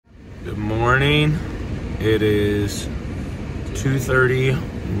Good morning. It is 2:31.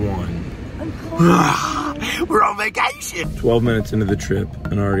 We're on vacation. 12 minutes into the trip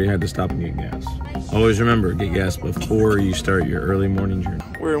and I already had to stop and get gas. Always remember, get gas before you start your early morning journey.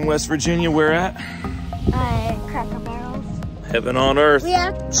 We're in West Virginia. Where at? Cracker Barrels. Heaven on earth.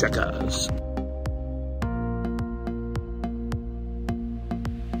 Yeah. Check us.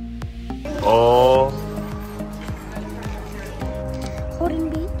 Oh. Holden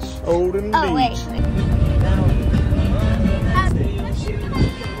Beach. Holden Beach. Oh, wait.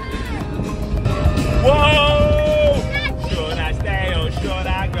 Whoa! Should I stay or should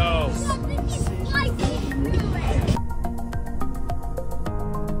I go?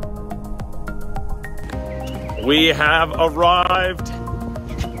 We have arrived.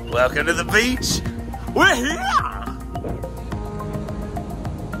 Welcome to the beach. We're here.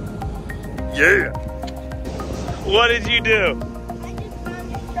 Yeah. What did you do? I just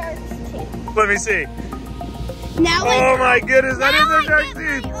found a shark's teeth. Let me see. Now Oh my goodness, that is a shark's my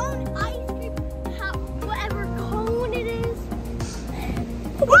teeth. own ice cream, whatever cone it is.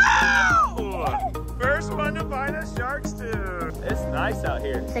 Woo! First one to find a shark's tooth. It's nice out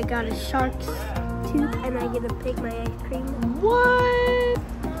here. I got a shark's tooth and I get to pick my ice cream. What?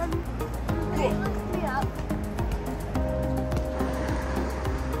 Hey, look me up.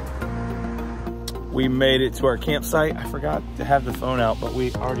 We made it to our campsite. I forgot to have the phone out, but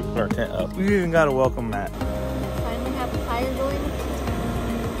we already put our tent up. We even got a welcome mat. Finally have a fire going.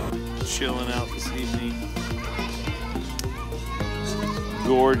 Chilling out this evening. It's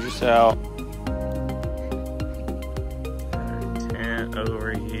gorgeous out. Our tent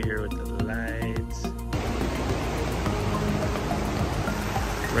over here with the lights.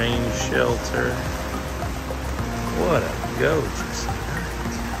 Rain shelter. What a gorgeous night.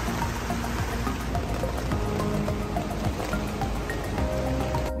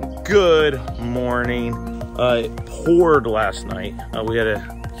 Good morning. It poured last night. We had a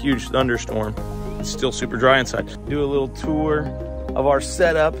huge thunderstorm. It's still super dry inside. Do a little tour of our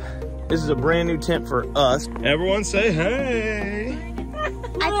setup. This is a brand new tent for us. Everyone say hey.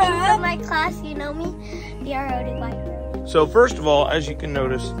 I come from my class, you know me, the ROD bike. So first of all, as you can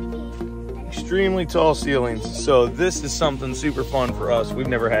notice, extremely tall ceilings. So this is something super fun for us. We've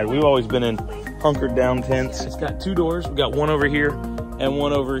never had. We've always been in hunkered down tents. It's got two doors. We've got one over here and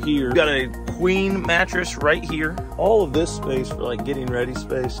one over here. We've got a queen mattress right here. All of this space for like getting ready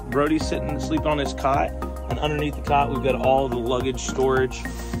space. Brody's sitting asleep on his cot, and underneath the cot we've got all the luggage storage.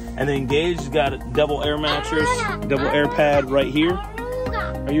 And then Gage's got a double air mattress, double air pad right here.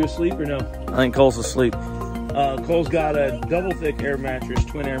 Are you asleep or no? I think Cole's asleep. Cole's got a double thick air mattress,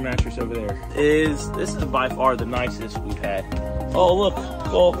 twin air mattress over there. This is by far the nicest we've had. Oh look,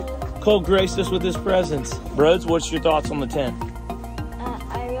 Cole graced us with his presents. Brods, what's your thoughts on the tent?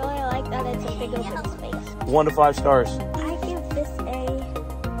 I really like that it's a big open space. 1 to 5 stars. I give this a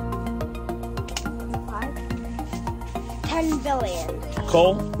 5. 10 billion.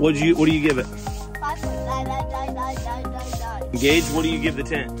 Cole, what do you give it? 5.9. Gage, what do you give the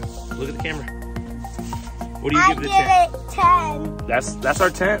tent? Look at the camera. What do you give the tent? I give it 10. That's our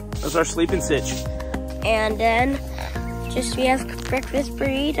tent. That's our sleeping sitch. And then we have breakfast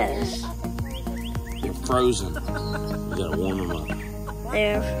burritos. They're frozen. You gotta warm them up.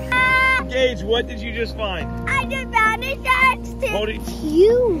 There. Gage, what did you just find? I just found a shark's tooth. Hold it.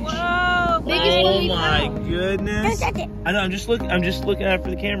 Huge. Whoa! Oh my goodness! Don't touch it. I know. I'm just looking at it for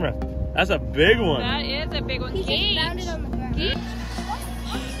the camera. That's a big one. That is a big one. He just found it on the ground.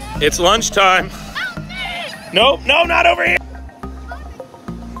 It's lunchtime. Nope, no, not over here.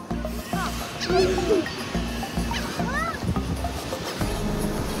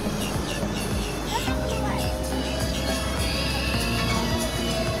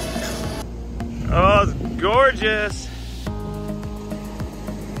 Oh, it's gorgeous.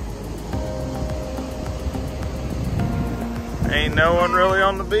 Ain't no one really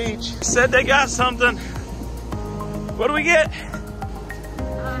on the beach. Said they got something. What do we get? I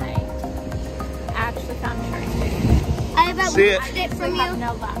actually found a shark. I have about See it. moved it from you.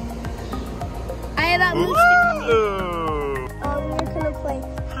 No luck. I have about moved it from you. Ooh. We're gonna play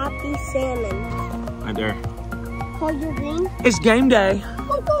Happy Salmon. Right there. Call your ring. It's game day.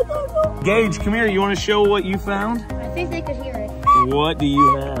 Go, go, go, go. Gage, come here. You want to show what you found? I think they could hear it. What do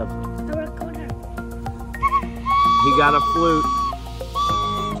you have? A recorder. He got a flute.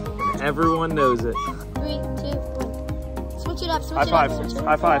 And everyone knows it. 3, 2, 1. Switch it up. Switch High it five. up. Switch it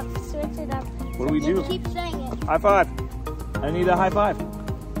High up. five. Switch it up. What do we You do? keep saying it. High five. I need a high five.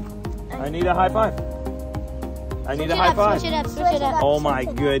 I need a high five. I need a high five. Switch it up. Switch it up. Oh my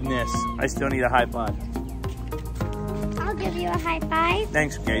goodness. I still need a high five. I'll give you a high five?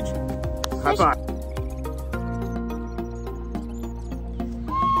 Thanks, Gage. High five.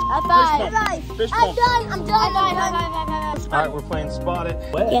 High five. Fish I'm ball. done. I'm done. All right, we're playing Spot It.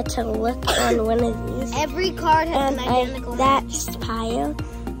 You get to look on one of these. Every card has an identical that pile,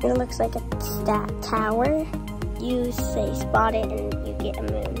 it looks like a tower. You say spot it and you get a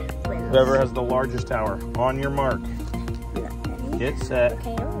moon. Whoever has the largest tower. On your mark. Get set.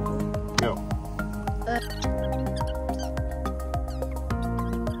 Okay, I'm Go.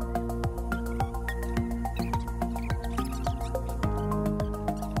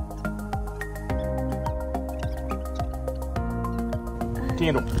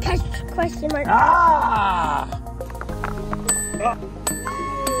 Candle. Question mark. Ah!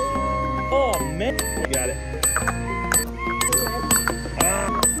 Oh man, we got it.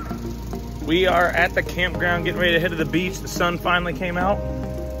 We are at the campground getting ready to head to the beach. The sun finally came out.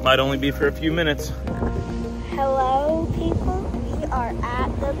 Might only be for a few minutes. Hello, people. We are at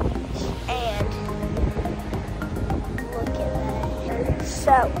the beach and look at that.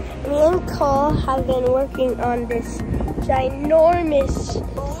 So, me and Cole have been working on this ginormous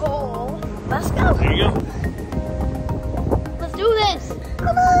pole. Let's go. There you go. Let's do this.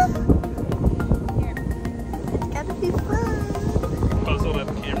 Come on. It's gotta be fun. Close hold up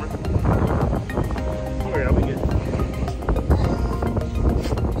the camera. Oh yeah, we good.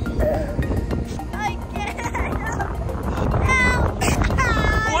 I can't.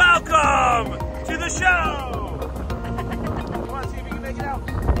 Welcome to the show. Come on, see if we can make it out.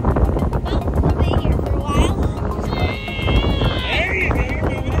 We'll be here for a while. There you go, you're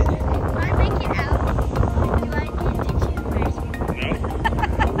moving it. When I make it out, do I get to choose first? No.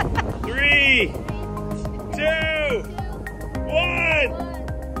 3, 2, 1.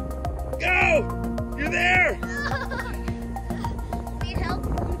 Go! You're there! Need help?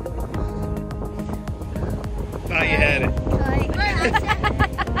 Thought you had it.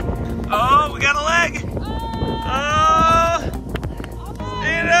 Oh, we got a leg! Oh!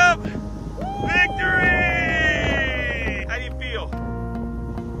 Stand up! Victory! How do you feel?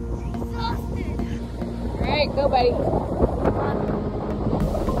 Exhausted. All right, go, buddy.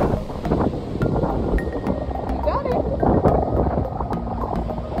 You got it.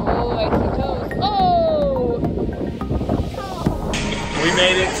 Oh, I see toes. Oh! We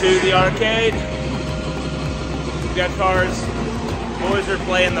made it to the arcade. We got cars. Boys are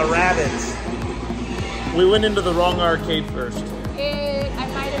playing the rabbits. We went into the wrong arcade first. I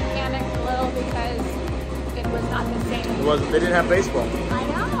might have panicked a little because it was not the same. It wasn't. They didn't have baseball. I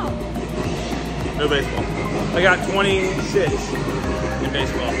know. No baseball. I got 26 in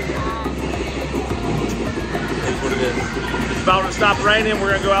baseball. That's what it is. It's about to stop raining.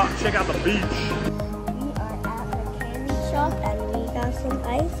 We're gonna go out and check out the beach. We are at the candy shop and we got some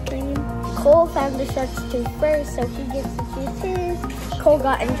ice cream. Cole found the shark's tooth first, so he gets to choose his. Cole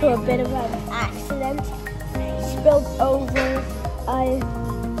got into a bit of an accident. Spilled over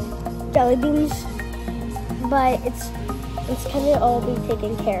jelly beans, but it's gonna all be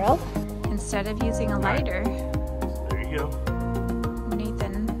taken care of. Instead of using a lighter, There you go.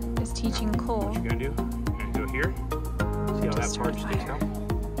 Nathan is teaching Cole. What you gonna do? You're gonna go here. See how that Just part start sticks out?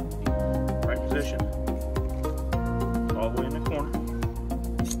 Right position. All the way in the corner.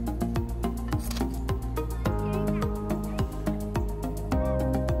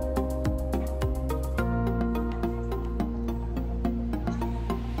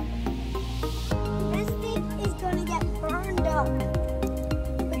 This thing is gonna get burned up.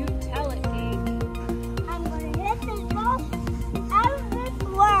 You tell it, Kate. I'm gonna hit this ball out of this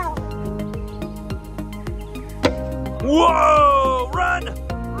world. Whoa! Run!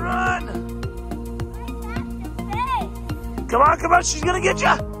 Run! Come on, come on, she's gonna get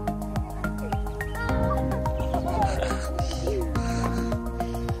you!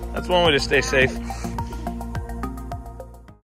 That's one way to stay safe.